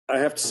I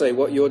have to say,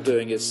 what you're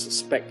doing is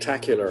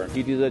spectacular.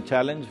 It is a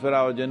challenge for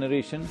our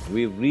generation.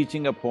 We're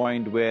reaching a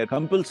point where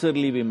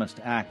compulsorily we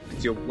must act.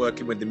 You're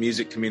working with the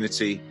music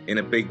community in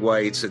a big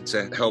way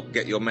to help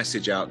get your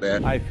message out there.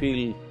 I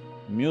feel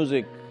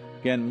music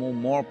can move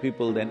more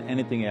people than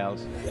anything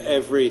else.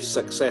 Every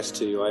success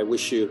to you. I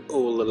wish you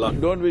all the luck.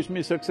 Don't wish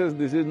me success,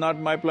 this is not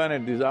my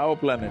planet, this is our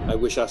planet. I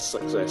wish us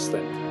success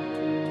then.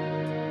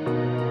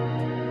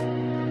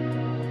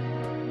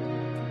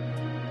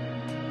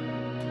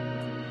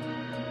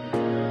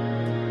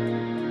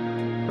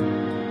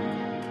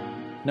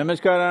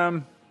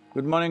 Namaskaram,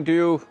 good morning to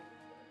you.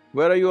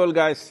 Where are you all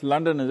guys?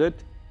 London, is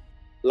it?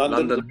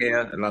 London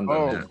here,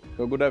 London here.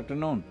 So good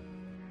afternoon.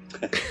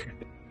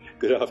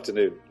 Good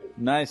afternoon.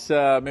 Nice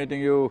meeting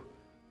you,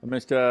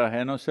 Mr.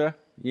 Heno, sir.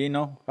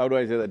 Eno, how do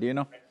I say that,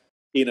 Eno?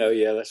 Eno,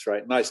 yeah, that's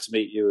right. Nice to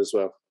meet you as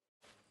well.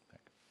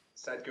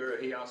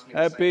 Sadhguru, he asked me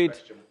Hey the same Pete,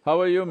 question.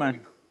 how are you, man?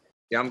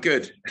 Yeah, I'm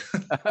good.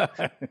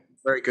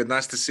 Very good,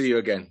 nice to see you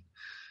again.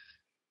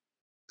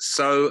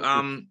 So,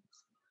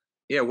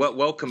 yeah,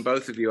 welcome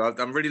both of you.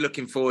 I'm really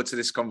looking forward to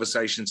this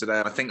conversation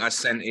today. I think I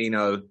sent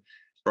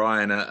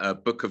Brian, a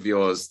book of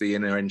yours, the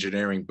Inner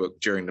Engineering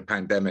book, during the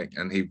pandemic,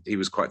 and he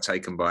was quite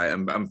taken by it.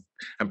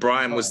 And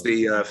Brian was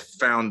the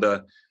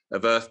founder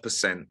of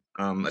Earth%,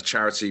 a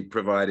charity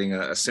providing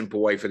a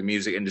simple way for the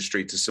music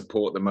industry to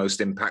support the most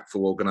impactful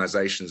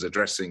organizations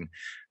addressing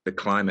the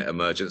climate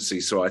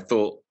emergency. So I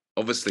thought,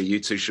 obviously, you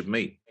two should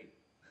meet.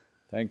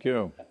 Thank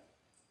you.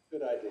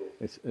 Good idea.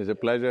 It's a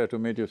pleasure to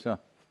meet you, sir.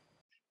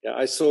 Yeah,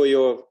 I saw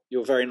your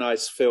very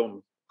nice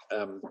film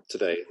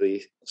today,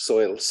 the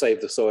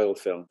Save the Soil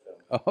film.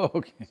 Oh,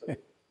 okay.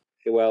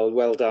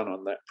 Well done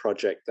on that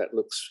project. That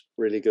looks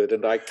really good,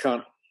 and I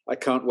can't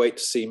wait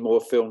to see more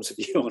films of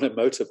you on a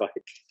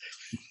motorbike.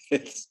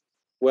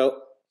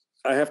 Well,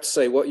 I have to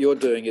say, what you're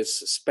doing is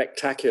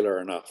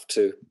spectacular enough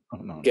to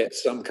get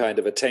some kind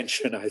of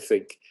attention, I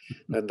think,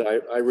 and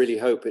I really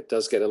hope it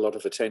does get a lot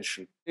of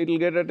attention. It'll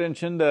get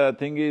attention. The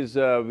thing is,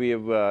 we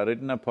have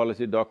written a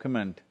policy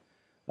document,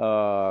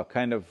 one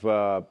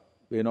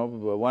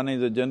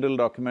is a general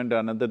document,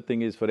 another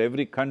thing is for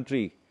every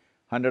country,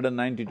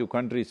 192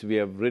 countries, we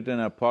have written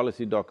a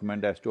policy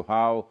document as to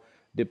how,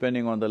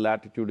 depending on the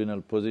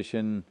latitudinal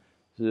position,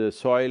 the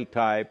soil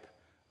type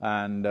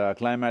and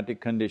climatic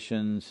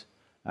conditions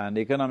and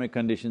economic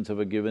conditions of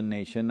a given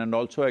nation, and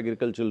also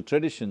agricultural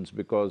traditions,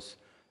 because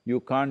you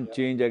can't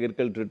change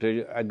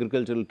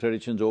agricultural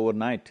traditions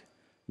overnight,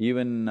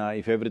 even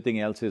if everything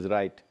else is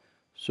right.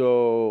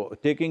 So,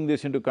 taking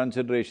this into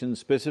consideration,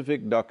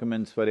 specific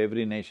documents for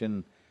every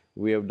nation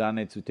we have done.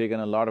 It's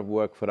taken a lot of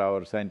work for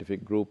our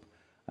scientific group,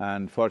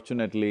 and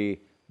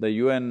fortunately, the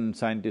UN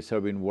scientists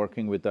have been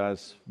working with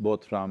us,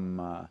 both from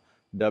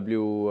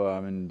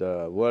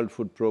the World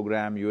Food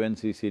Programme,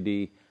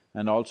 UNCCD,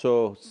 and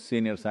also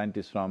senior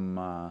scientists from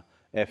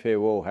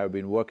FAO have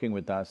been working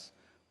with us.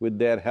 With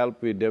their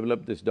help, we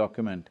developed this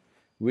document,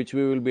 which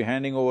we will be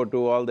handing over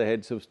to all the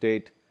heads of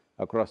state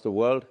across the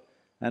world.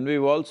 And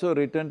we've also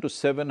written to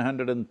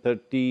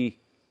 730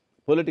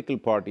 political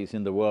parties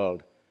in the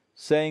world,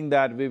 saying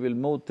that we will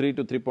move 3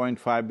 to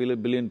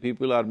 3.5 billion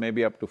people, or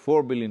maybe up to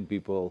 4 billion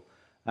people,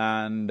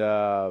 and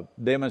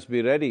they must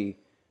be ready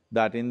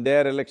that in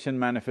their election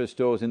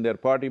manifestos, in their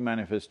party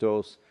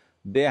manifestos,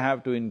 they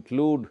have to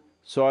include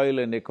soil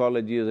and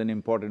ecology as an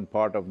important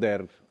part of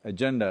their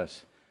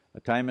agendas.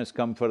 The time has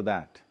come for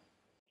that.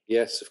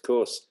 Yes, of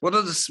course. What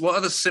are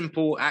the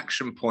simple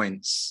action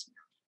points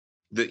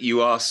that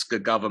you ask a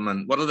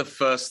government? What are the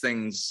first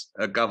things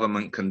a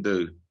government can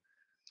do,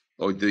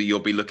 or you'll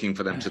be looking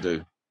for them to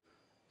do?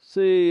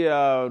 See,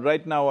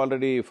 right now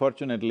already,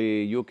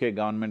 fortunately, UK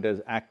government has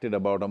acted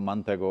about a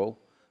month ago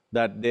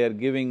that they're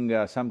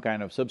giving some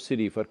kind of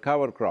subsidy for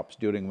cover crops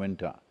during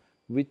winter,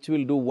 which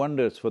will do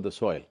wonders for the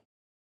soil.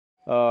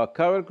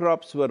 Cover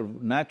crops were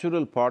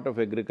natural part of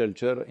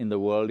agriculture in the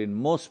world, in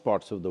most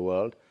parts of the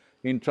world.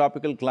 In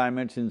tropical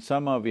climates, in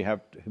summer we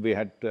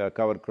had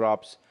cover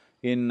crops.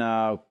 In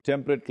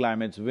temperate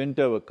climates,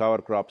 winter cover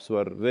crops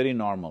were very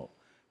normal.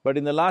 But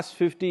in the last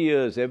 50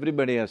 years,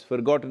 everybody has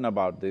forgotten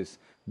about this.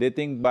 They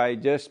think by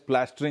just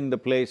plastering the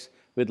place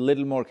with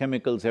little more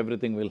chemicals,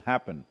 everything will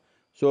happen.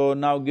 So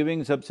now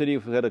giving subsidy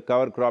for a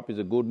cover crop is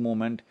a good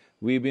movement.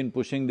 We've been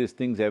pushing these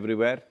things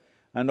everywhere.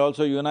 And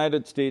also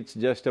United States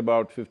just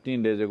about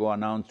 15 days ago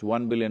announced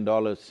 $1 billion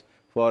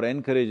for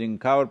encouraging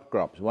cover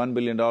crops. $1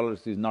 billion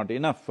is not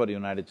enough for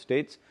United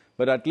States,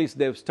 but at least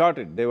they've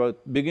started. They will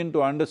begin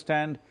to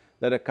understand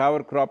that a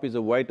cover crop is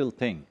a vital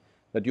thing,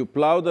 that you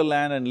plow the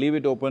land and leave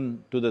it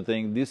open to the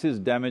thing. This is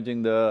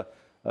damaging the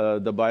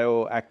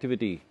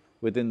bioactivity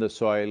within the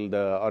soil,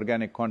 the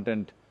organic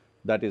content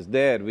that is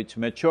there, which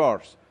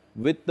matures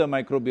with the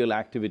microbial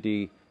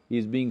activity,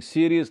 is being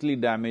seriously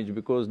damaged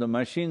because the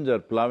machines are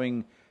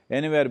plowing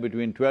anywhere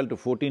between 12 to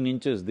 14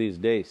 inches these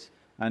days,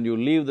 and you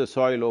leave the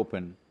soil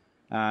open.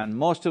 And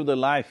most of the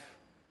life,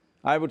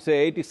 I would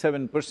say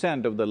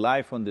 87% of the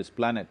life on this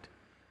planet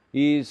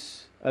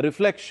is a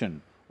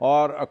reflection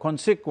or a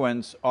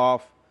consequence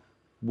of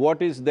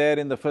what is there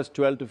in the first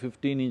 12 to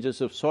 15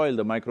 inches of soil,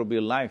 the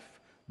microbial life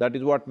That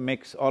is what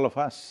makes all of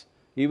us.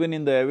 Even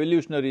in the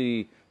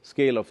evolutionary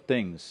scale of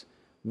things,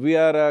 we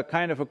are a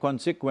kind of a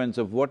consequence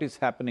of what is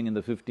happening in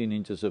the 15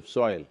 inches of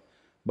soil,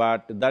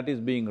 but that is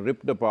being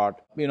ripped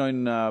apart. You know,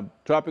 in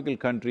tropical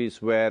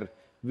countries where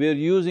we're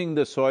using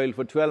the soil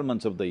for 12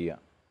 months of the year.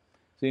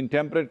 So in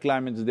temperate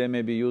climates, they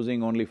may be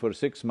using only for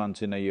 6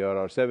 months in a year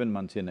or 7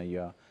 months in a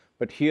year.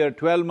 But here,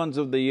 12 months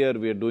of the year,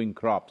 we are doing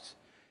crops.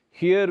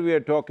 Here we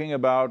are talking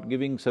about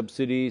giving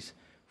subsidies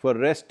for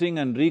resting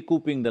and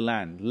recouping the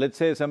land. Let's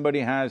say somebody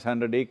has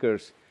 100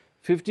 acres,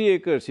 50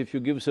 acres if you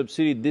give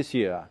subsidy this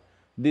year,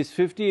 these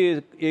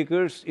 50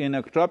 acres in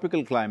a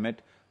tropical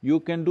climate, you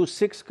can do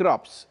 6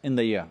 crops in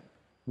the year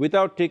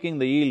without taking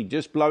the yield,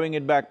 just plowing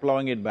it back,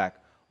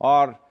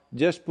 or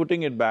just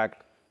putting it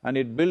back, and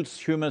it builds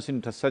humus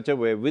into such a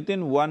way,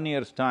 within 1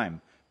 year's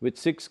time, with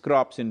 6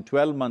 crops in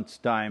 12 months'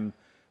 time,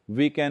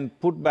 we can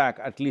put back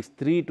at least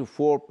 3 to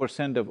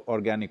 4% of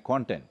organic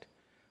content.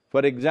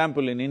 For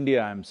example, in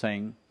India, I'm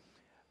saying,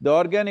 the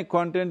organic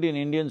content in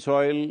Indian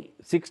soil,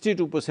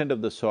 62%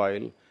 of the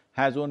soil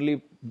has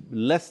only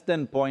less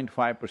than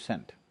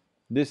 0.5%.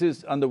 This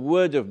is on the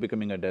verge of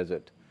becoming a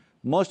desert.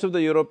 Most of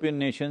the European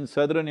nations,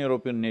 southern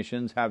European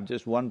nations have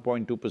just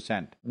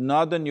 1.2%.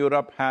 Northern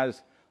Europe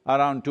has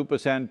around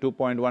 2%,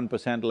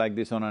 2.1% like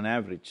this on an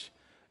average.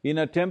 In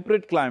a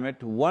temperate climate,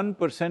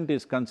 1%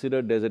 is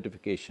considered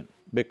desertification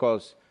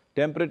because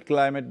temperate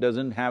climate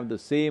doesn't have the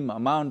same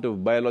amount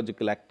of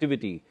biological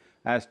activity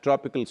as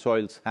tropical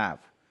soils have.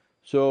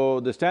 So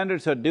the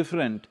standards are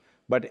different,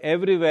 but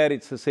everywhere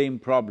it's the same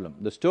problem.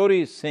 The story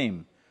is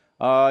same,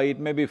 it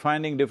may be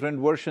finding different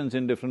versions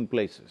in different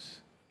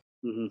places.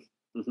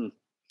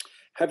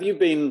 Have you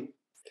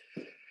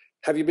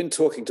been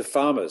talking to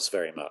farmers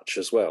very much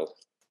as well?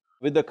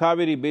 With the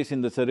Kaveri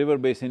basin, that's a river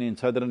basin in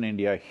southern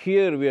India,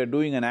 here we are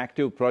doing an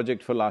active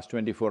project for last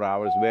 24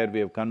 hours where we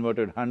have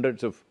converted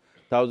hundreds of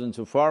thousands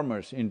of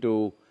farmers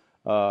into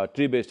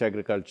tree-based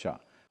agriculture.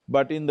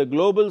 But in the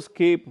global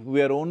scape,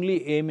 we are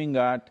only aiming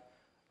at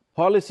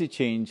policy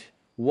change.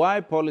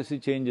 Why policy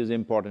change is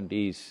important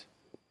is,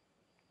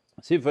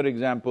 see for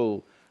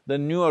example, the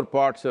newer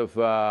parts of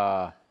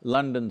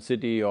London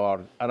city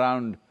or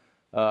around,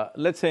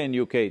 let's say in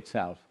UK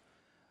itself,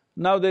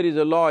 now there is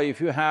a law,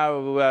 if you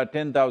have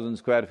 10,000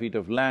 square feet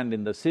of land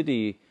in the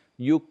city,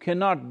 you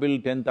cannot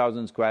build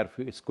 10,000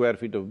 square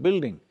feet of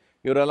building.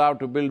 You're allowed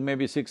to build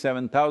maybe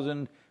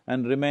 6,000–7,000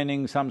 and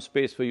remaining some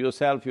space for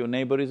yourself, your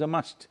neighbor is a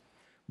must.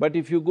 But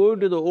if you go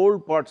to the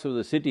old parts of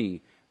the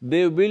city,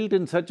 they're built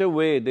in such a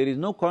way, there is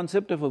no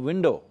concept of a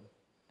window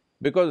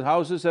because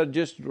houses are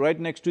just right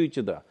next to each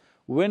other.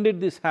 When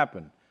did this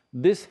happen?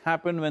 This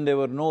happened when there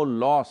were no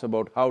laws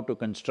about how to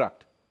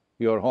construct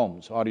your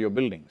homes or your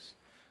buildings.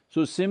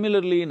 So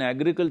similarly, in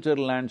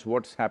agricultural lands,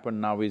 what's happened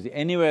now is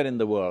anywhere in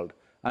the world,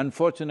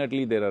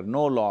 unfortunately there are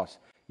no laws.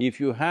 If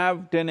you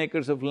have 10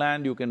 acres of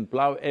land, you can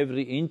plow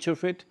every inch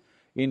of it.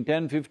 In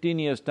 10–15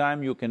 years'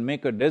 time, you can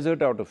make a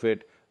desert out of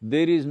it.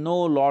 There is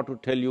no law to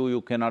tell you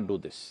you cannot do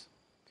this.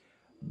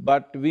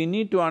 But we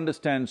need to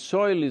understand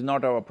soil is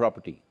not our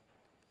property.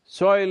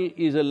 Soil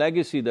is a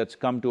legacy that's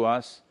come to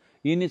us.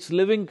 In its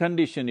living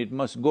condition, it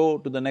must go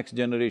to the next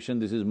generation,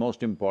 this is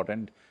most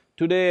important.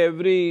 Today,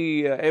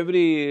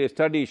 every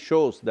study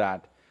shows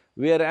that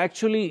we are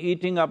actually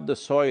eating up the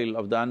soil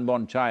of the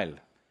unborn child.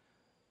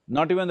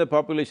 Not even the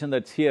population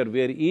that's here,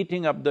 we are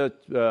eating up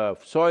the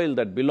soil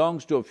that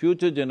belongs to a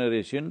future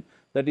generation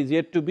that is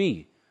yet to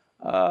be.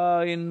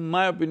 In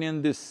my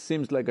opinion, this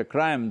seems like a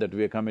crime that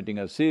we are committing,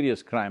 a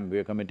serious crime we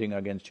are committing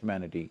against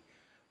humanity,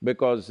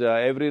 because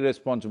every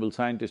responsible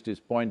scientist is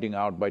pointing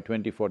out by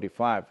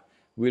 2045,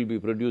 we'll be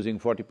producing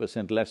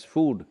 40% less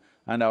food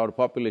and our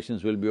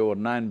populations will be over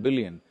 9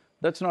 billion.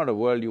 That's not a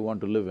world you want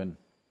to live in.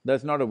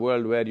 That's not a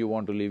world where you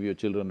want to leave your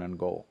children and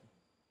go.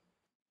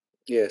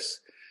 Yes.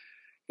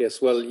 Yes,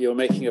 well, you're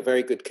making a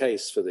very good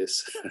case for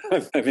this.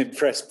 I'm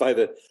impressed by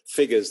the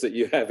figures that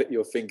you have at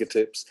your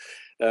fingertips.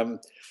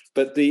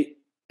 But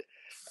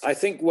I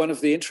think one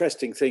of the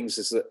interesting things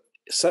is that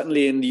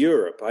certainly in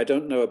Europe, I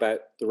don't know about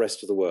the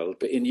rest of the world,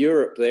 but in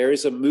Europe there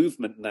is a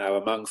movement now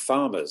among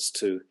farmers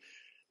to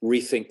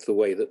rethink the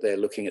way that they're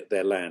looking at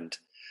their land,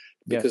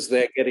 because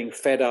they're getting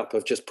fed up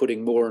of just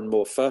putting more and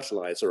more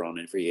fertilizer on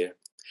every year.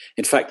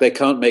 In fact, they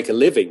can't make a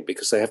living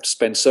because they have to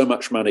spend so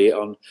much money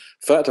on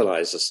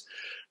fertilizers.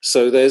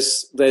 So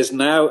there's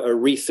now a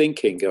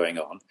rethinking going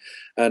on,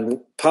 and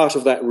part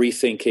of that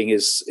rethinking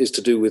is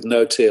to do with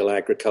no-till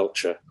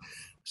agriculture,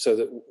 so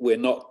that we're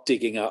not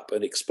digging up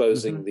and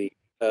exposing the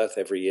earth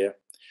every year.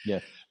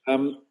 Yes.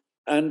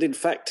 And in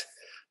fact,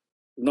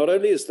 not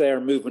only is there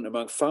a movement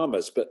among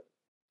farmers, but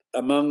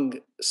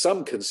among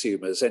some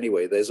consumers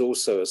anyway, there's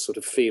also a sort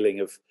of feeling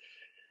of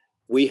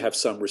we have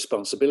some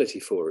responsibility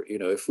for it. You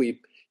know,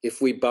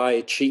 if we buy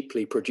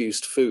cheaply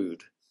produced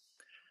food,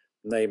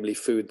 namely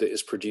food that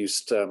is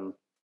produced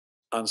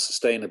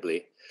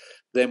unsustainably,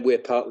 then we're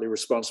partly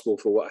responsible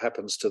for what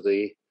happens to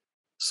the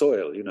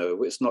soil. You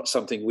know, it's not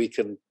something we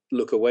can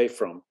look away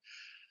from.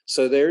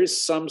 So there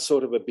is some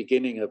sort of a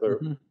beginning of a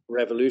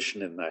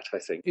revolution in that, I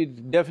think.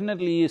 It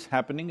definitely is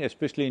happening,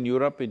 especially in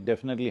Europe, it's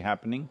definitely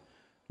happening.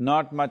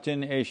 Not much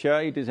in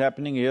Asia, it is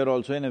happening here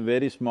also in a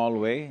very small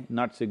way,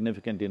 not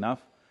significant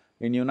enough.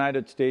 In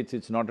United States,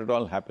 it's not at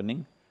all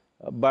happening.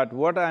 But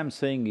what I'm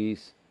saying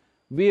is,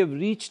 we have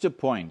reached a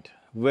point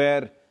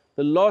where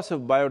the loss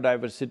of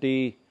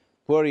biodiversity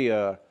per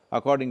year,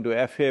 according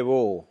to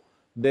FAO,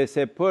 they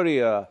say per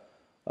year,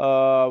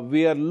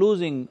 we are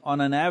losing on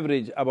an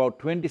average about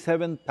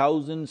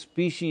 27,000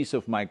 species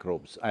of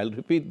microbes. I'll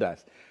repeat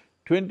that.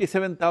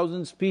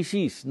 27,000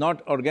 species,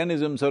 not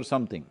organisms or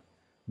something.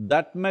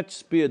 That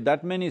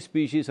many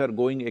species are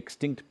going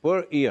extinct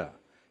per year.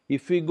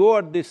 If we go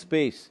at this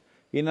pace,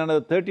 in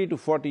another 30 to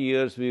 40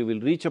 years, we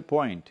will reach a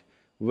point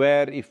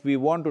where if we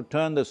want to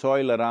turn the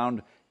soil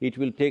around, it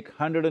will take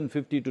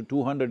 150 to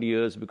 200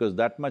 years because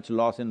that much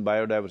loss in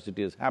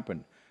biodiversity has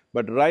happened.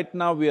 But right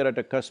now we are at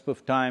a cusp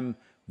of time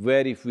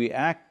where if we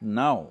act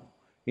now,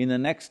 in the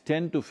next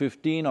 10 to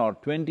 15 or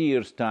 20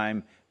 years'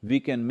 time, we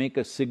can make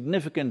a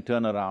significant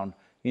turnaround.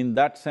 In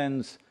that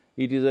sense,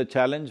 it is a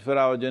challenge for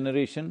our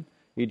generation,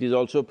 it is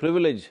also a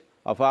privilege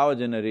of our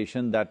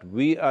generation that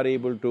we are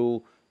able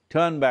to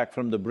turn back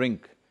from the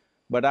brink.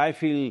 But I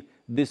feel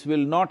this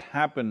will not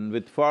happen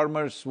with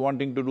farmers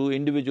wanting to do,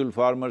 individual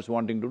farmers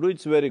wanting to do.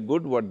 It's very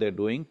good what they're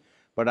doing,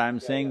 but I'm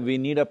saying we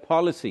need a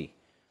policy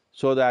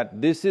so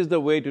that this is the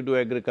way to do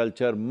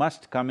agriculture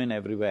must come in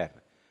everywhere.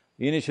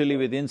 Initially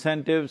with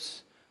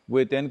incentives,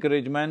 with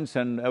encouragements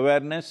and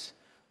awareness,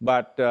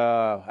 but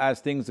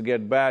as things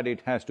get bad,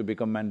 it has to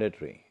become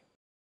mandatory.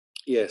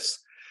 Yes.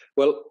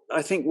 Well,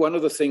 I think one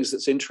of the things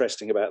that's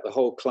interesting about the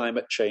whole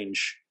climate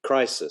change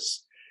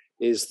crisis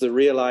is the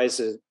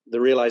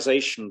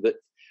realization that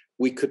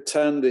we could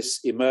turn this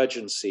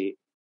emergency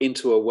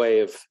into a way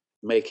of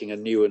making a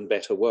new and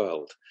better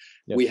world.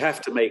 Yes. We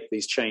have to make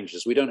these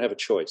changes. We don't have a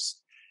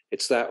choice.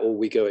 It's that or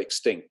we go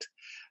extinct.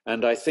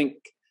 And I think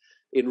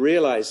in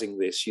realizing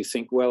this, you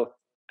think, well,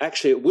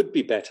 actually it would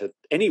be better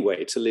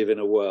anyway to live in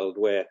a world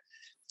where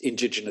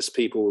indigenous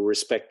people were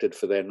respected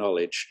for their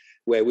knowledge,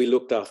 where we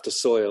looked after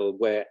soil,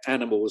 where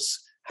animals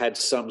had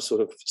some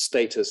sort of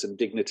status and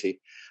dignity.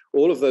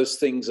 All of those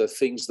things are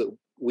things that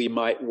we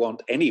might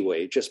want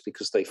anyway, just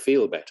because they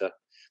feel better.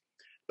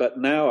 But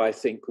now I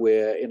think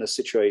we're in a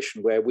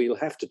situation where we'll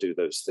have to do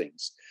those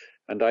things.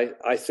 And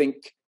I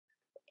think,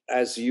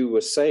 as you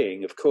were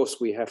saying, of course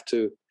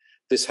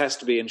this has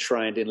to be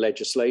enshrined in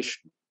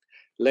legislation.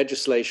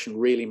 Legislation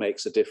really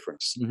makes a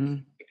difference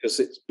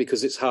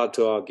because it's hard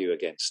to argue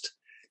against.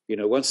 You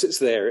know, once it's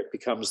there, it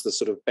becomes the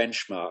sort of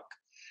benchmark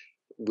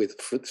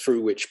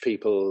through which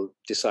people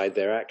decide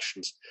their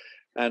actions.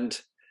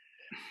 And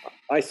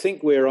I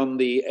think we're on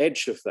the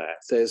edge of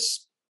that.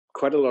 There's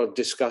quite a lot of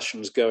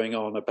discussions going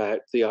on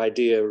about the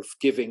idea of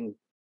giving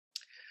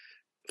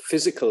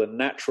physical and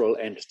natural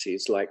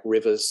entities like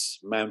rivers,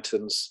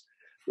 mountains,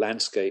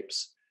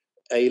 landscapes,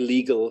 a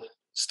legal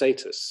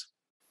status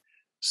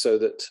so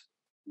that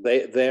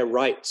their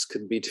rights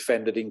can be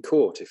defended in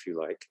court, if you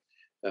like.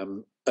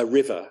 A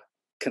river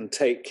can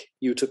take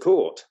you to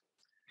court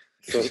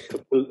for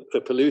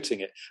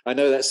polluting it. I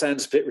know that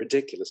sounds a bit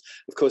ridiculous.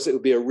 Of course, it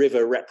would be a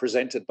river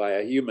represented by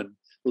a human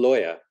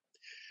lawyer,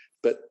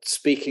 but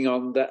speaking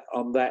on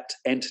that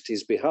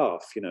entity's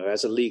behalf, you know,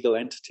 as a legal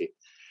entity.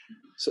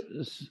 So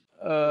this is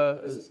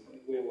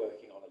something we're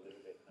working on a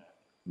little bit now.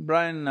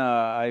 Brian,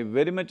 I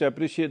very much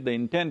appreciate the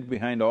intent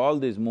behind all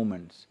these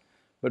movements,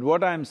 but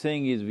what I'm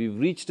saying is we've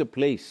reached a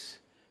place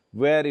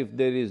where if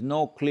there is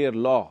no clear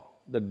law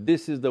that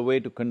this is the way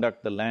to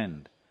conduct the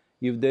land,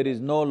 if there is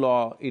no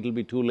law, it'll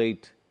be too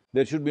late.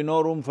 There should be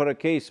no room for a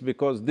case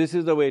because this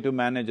is the way to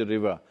manage a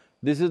river,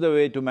 this is the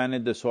way to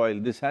manage the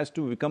soil, this has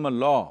to become a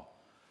law.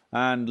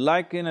 And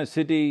like in a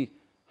city,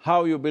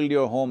 how you build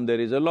your home, there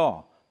is a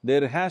law.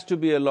 There has to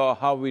be a law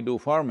how we do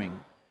farming.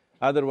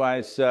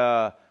 Otherwise,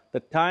 the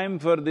time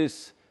for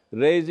this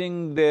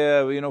raising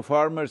the,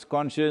 farmers'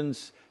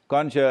 consciousness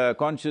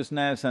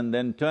and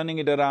then turning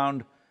it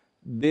around,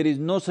 there is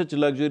no such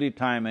luxury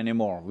time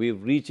anymore. We're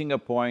reaching a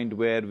point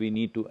where we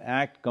need to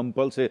act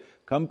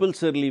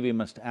compulsorily we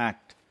must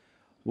act.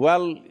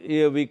 Well,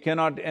 we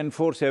cannot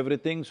enforce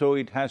everything, so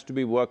it has to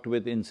be worked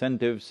with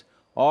incentives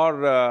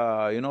or,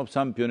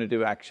 some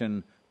punitive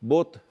action.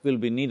 Both will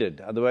be needed,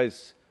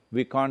 otherwise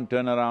we can't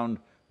turn around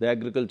the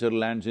agricultural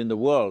lands in the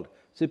world.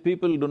 See,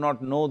 people do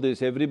not know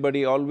this,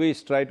 everybody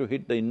always try to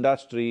hit the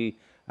industry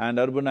and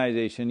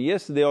urbanization.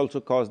 Yes, they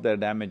also cause their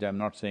damage, I'm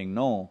not saying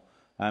no,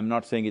 I'm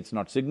not saying it's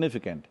not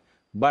significant.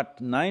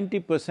 But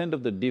 90%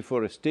 of the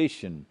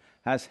deforestation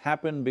has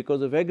happened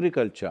because of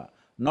agriculture,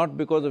 not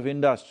because of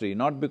industry,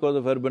 not because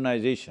of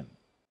urbanization.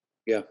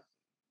 Yeah,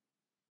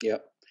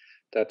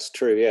 that's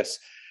true, yes.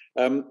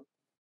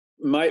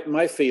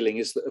 My feeling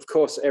is that, of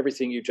course,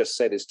 everything you just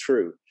said is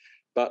true,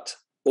 but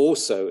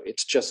also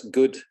it's just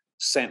good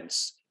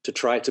sense to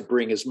try to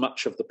bring as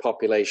much of the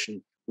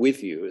population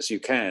with you as you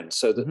can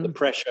so that the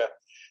pressure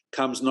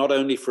comes not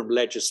only from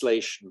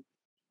legislation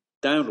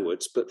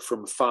downwards, but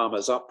from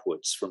farmers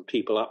upwards, from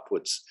people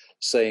upwards,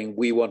 saying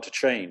we want to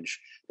change.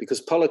 because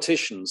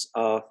politicians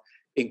are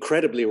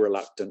incredibly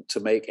reluctant to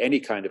make any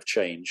kind of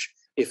change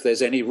if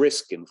there's any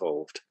risk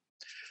involved.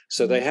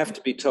 So they have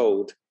to be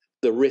told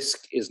the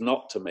risk is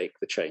not to make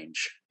the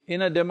change.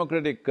 In a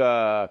democratic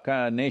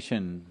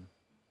nation,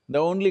 the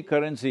only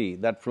currency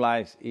that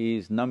flies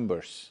is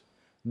numbers.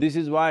 This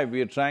is why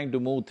we are trying to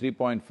move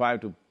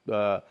 3.5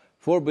 to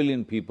 4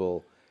 billion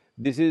people.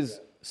 This is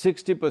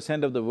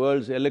 60% of the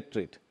world's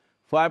electorate.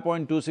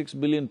 5.26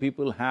 billion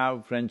people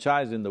have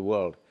franchise in the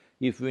world.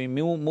 If we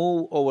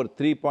move over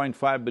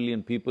 3.5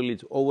 billion people,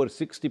 it's over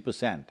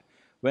 60%.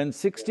 When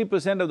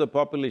 60% of the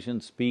population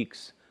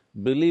speaks,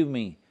 believe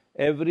me,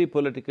 every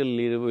political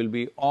leader will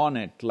be on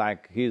it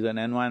like he's an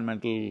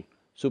environmental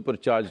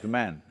supercharged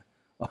man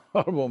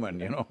or woman,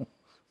 you know.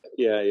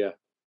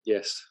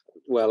 Yes.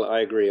 Well, I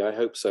agree. I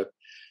hope so.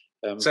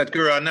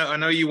 Sadhguru, I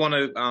know you want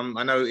to.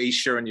 I know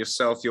Isha and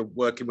yourself, you're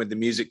working with the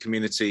music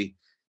community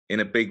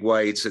in a big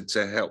way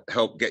to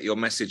help get your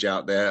message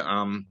out there.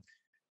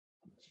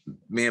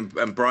 Me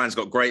and Brian's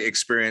got great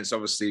experience,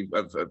 obviously,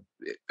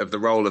 of the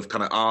role of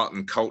kind of art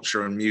and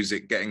culture and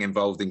music getting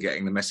involved in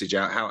getting the message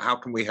out. How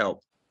can we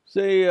help?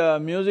 See,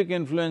 music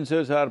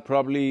influencers are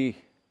probably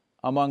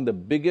among the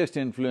biggest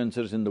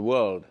influencers in the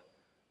world.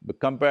 But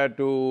compared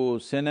to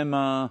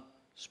cinema,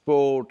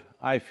 sport,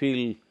 I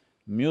feel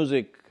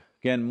music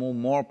can move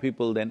more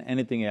people than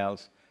anything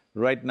else.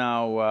 Right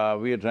now,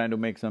 we are trying to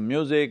make some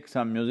music.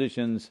 Some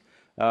musicians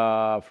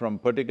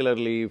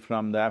particularly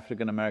from the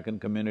African American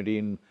community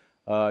in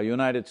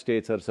United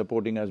States are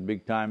supporting us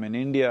big time. In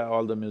India,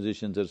 all the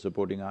musicians are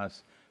supporting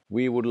us.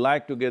 We would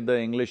like to get the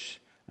English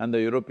and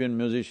the European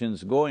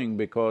musicians going,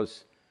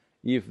 because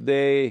if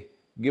they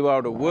give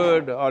out a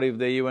word or if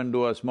they even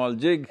do a small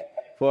jig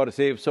for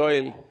Save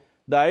Soil,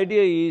 the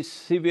idea is,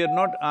 see, we are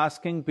not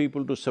asking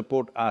people to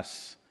support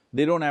us.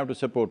 They don't have to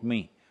support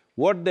me.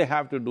 What they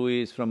have to do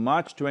is, from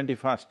March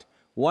 21st,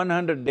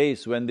 100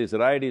 days when this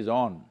ride is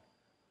on,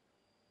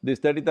 this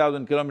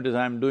 30,000 kilometers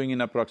I'm doing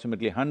in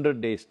approximately 100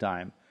 days'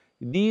 time,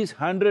 these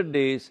 100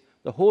 days,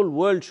 the whole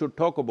world should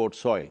talk about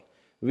soil.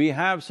 We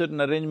have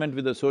certain arrangement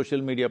with the social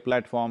media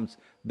platforms,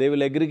 they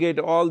will aggregate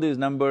all these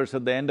numbers,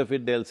 at the end of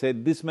it they'll say,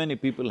 this many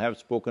people have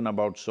spoken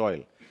about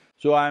soil.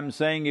 So I'm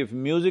saying, if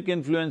music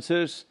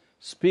influencers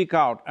speak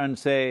out and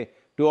say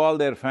to all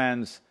their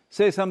fans,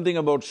 say something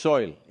about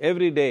soil,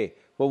 every day,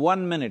 for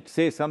 1 minute,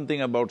 say something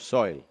about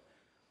soil.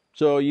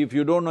 So if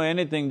you don't know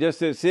anything, just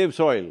say, save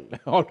soil,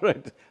 all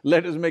right,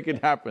 let us make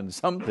it happen,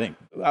 something.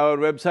 Our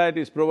website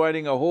is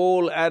providing a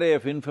whole array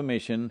of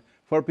information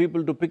for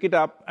people to pick it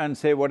up and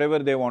say whatever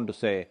they want to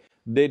say.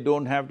 They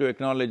don't have to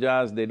acknowledge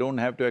us, they don't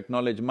have to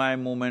acknowledge my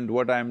movement,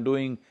 what I'm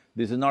doing,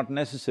 this is not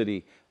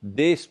necessary.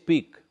 They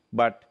speak,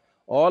 but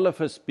all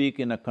of us speak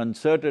in a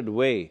concerted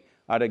way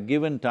at a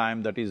given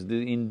time, that is,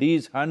 in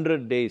these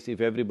 100 days, if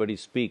everybody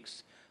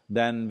speaks,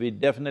 then we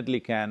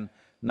definitely can.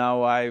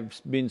 Now,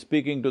 I've been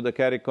speaking to the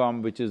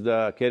CARICOM, which is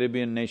the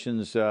Caribbean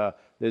nations,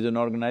 there's an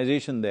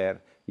organization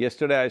there.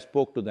 Yesterday I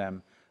spoke to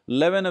them.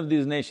 11 of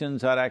these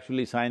nations are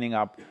actually signing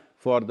up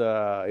for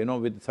the,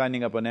 with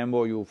signing up an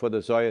MOU for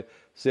the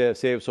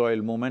Save Soil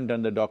movement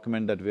and the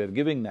document that we are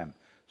giving them.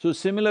 So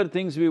similar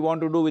things we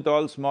want to do with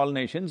all small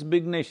nations.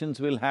 Big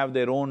nations will have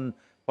their own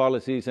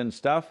policies and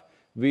stuff.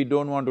 We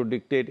don't want to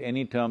dictate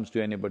any terms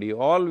to anybody.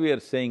 All we are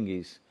saying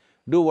is,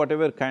 do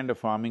whatever kind of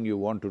farming you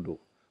want to do.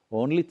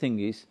 Only thing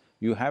is,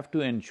 you have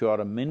to ensure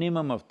a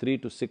minimum of 3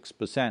 to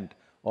 6%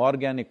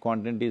 organic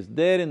content is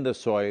there in the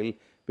soil,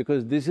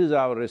 because this is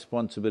our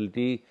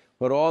responsibility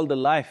for all the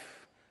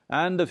life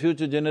and the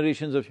future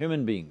generations of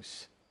human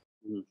beings.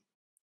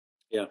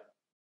 Yeah.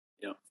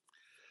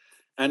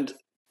 And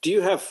do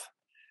you have…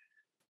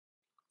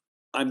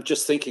 I'm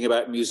just thinking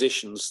about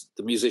musicians,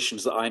 the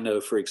musicians that I know,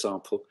 for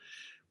example.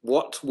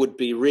 What would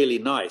be really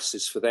nice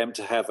is for them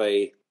to have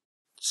a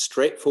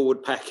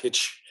straightforward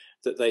package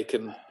that they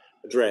can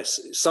address.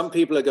 Some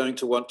people are going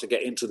to want to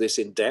get into this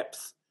in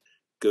depth,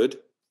 good.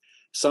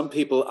 Some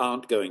people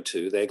aren't going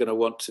to, they're going to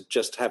want to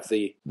just have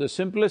the… The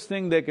simplest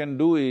thing they can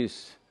do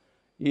is,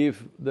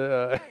 if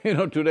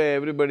today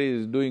everybody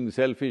is doing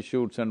selfie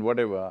shoots and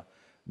whatever,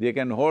 they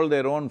can hold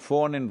their own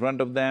phone in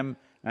front of them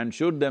and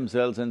shoot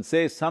themselves and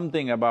say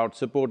something about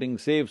supporting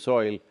Save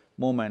Soil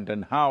movement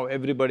and how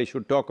everybody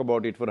should talk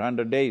about it for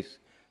 100 days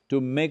to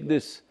make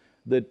this…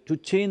 to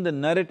change the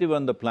narrative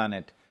on the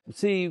planet.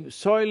 See,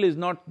 soil is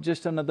not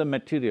just another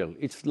material,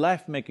 it's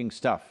life-making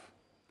stuff.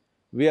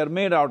 We are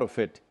made out of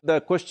it.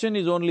 The question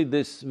is only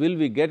this, will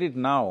we get it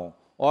now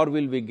or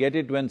will we get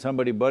it when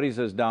somebody buries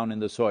us down in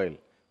the soil?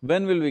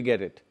 When will we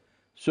get it?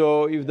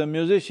 So if the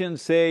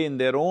musicians say in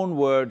their own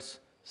words,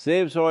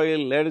 save soil,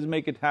 let us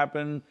make it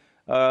happen,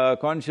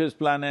 conscious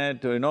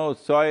planet,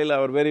 soil,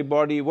 our very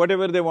body,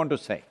 whatever they want to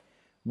say.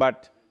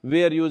 But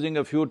we are using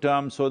a few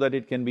terms so that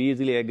it can be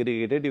easily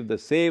aggregated. If the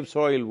save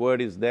soil word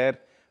is there,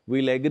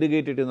 we'll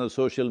aggregate it in the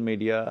social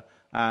media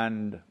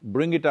and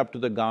bring it up to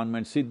the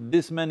government. See,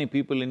 this many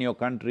people in your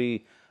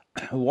country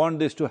want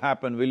this to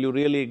happen, will you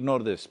really ignore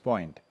this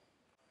point?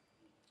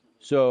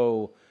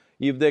 So,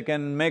 If they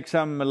can make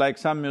some… like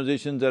some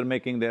musicians are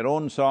making their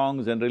own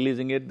songs and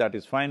releasing it, that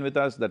is fine with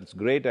us, that's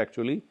great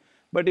actually.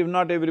 But if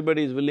not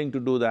everybody is willing to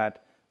do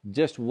that,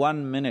 just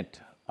 1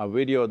 minute, a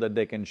video that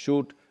they can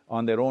shoot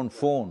on their own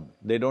phone,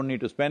 they don't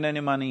need to spend any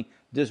money,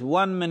 just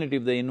 1 minute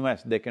if they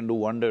invest, they can do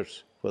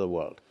wonders for the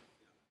world.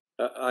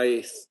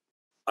 I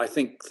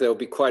think there'll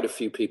be quite a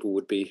few people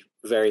would be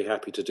very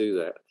happy to do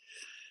that.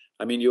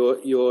 I mean,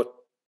 you're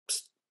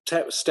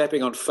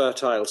stepping on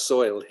fertile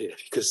soil here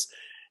because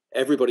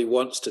everybody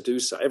wants to do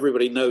so.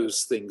 Everybody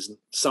knows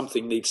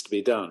something needs to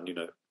be done, you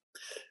know.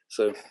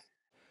 So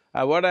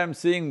what I'm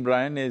seeing,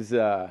 Brian, is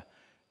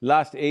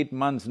last 8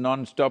 months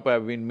non-stop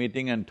I've been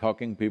meeting and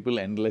talking people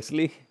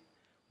endlessly.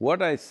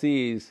 What I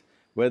see is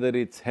whether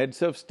it's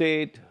heads of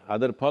state,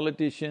 other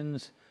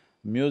politicians,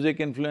 music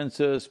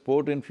influencers,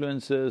 sport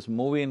influencers,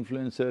 movie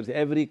influencers,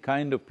 every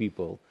kind of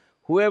people,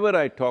 whoever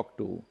I talk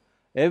to,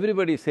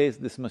 everybody says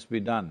this must be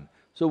done.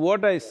 So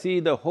what I see,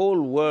 the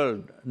whole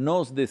world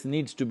knows this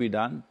needs to be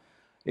done.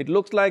 It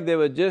looks like they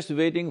were just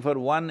waiting for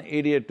one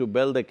idiot to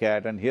bell the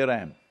cat, and here I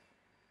am.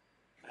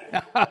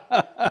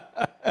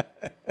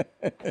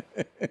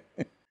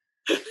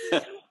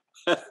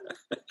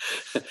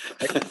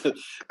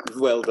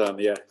 Well done,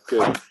 yeah,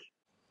 good.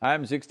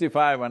 I'm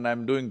 65 and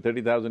I'm doing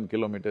 30,000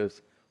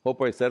 kilometers.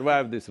 Hope I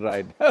survive this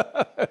ride.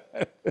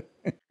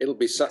 It'll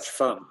be such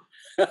fun.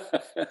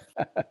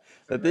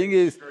 The thing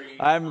is,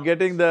 I'm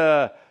getting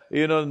the,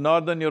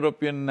 Northern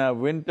European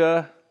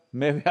winter.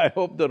 Maybe I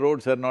hope the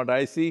roads are not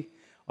icy.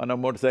 On a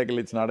motorcycle,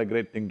 it's not a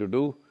great thing to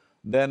do.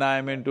 Then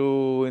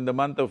in the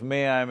month of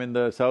May, I'm in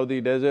the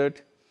Saudi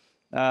desert,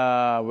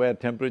 where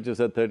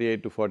temperatures are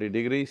 38 to 40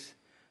 degrees.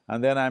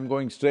 And then I'm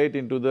going straight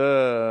into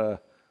the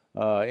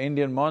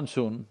Indian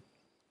monsoon.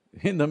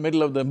 In the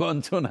middle of the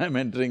monsoon, I'm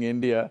entering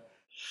India.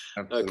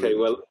 Absolutely. Okay,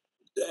 well,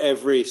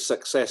 every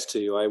success to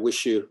you. I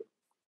wish you…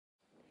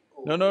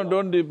 No,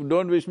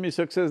 don't wish me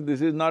success.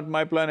 This is not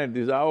my planet,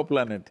 this is our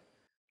planet.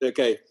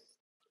 Okay,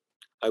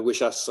 I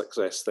wish us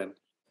success then.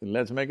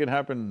 Let's make it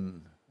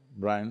happen,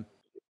 Brian.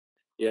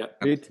 Yeah.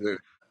 Pete,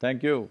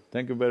 thank you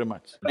very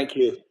much. Thank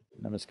you.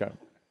 Namaskar.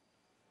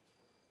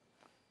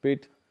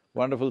 Pete,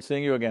 wonderful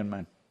seeing you again,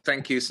 man.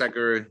 Thank you,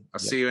 Sadhguru. I'll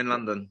see you in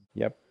London.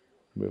 Yep,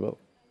 we will.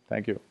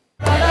 Thank you.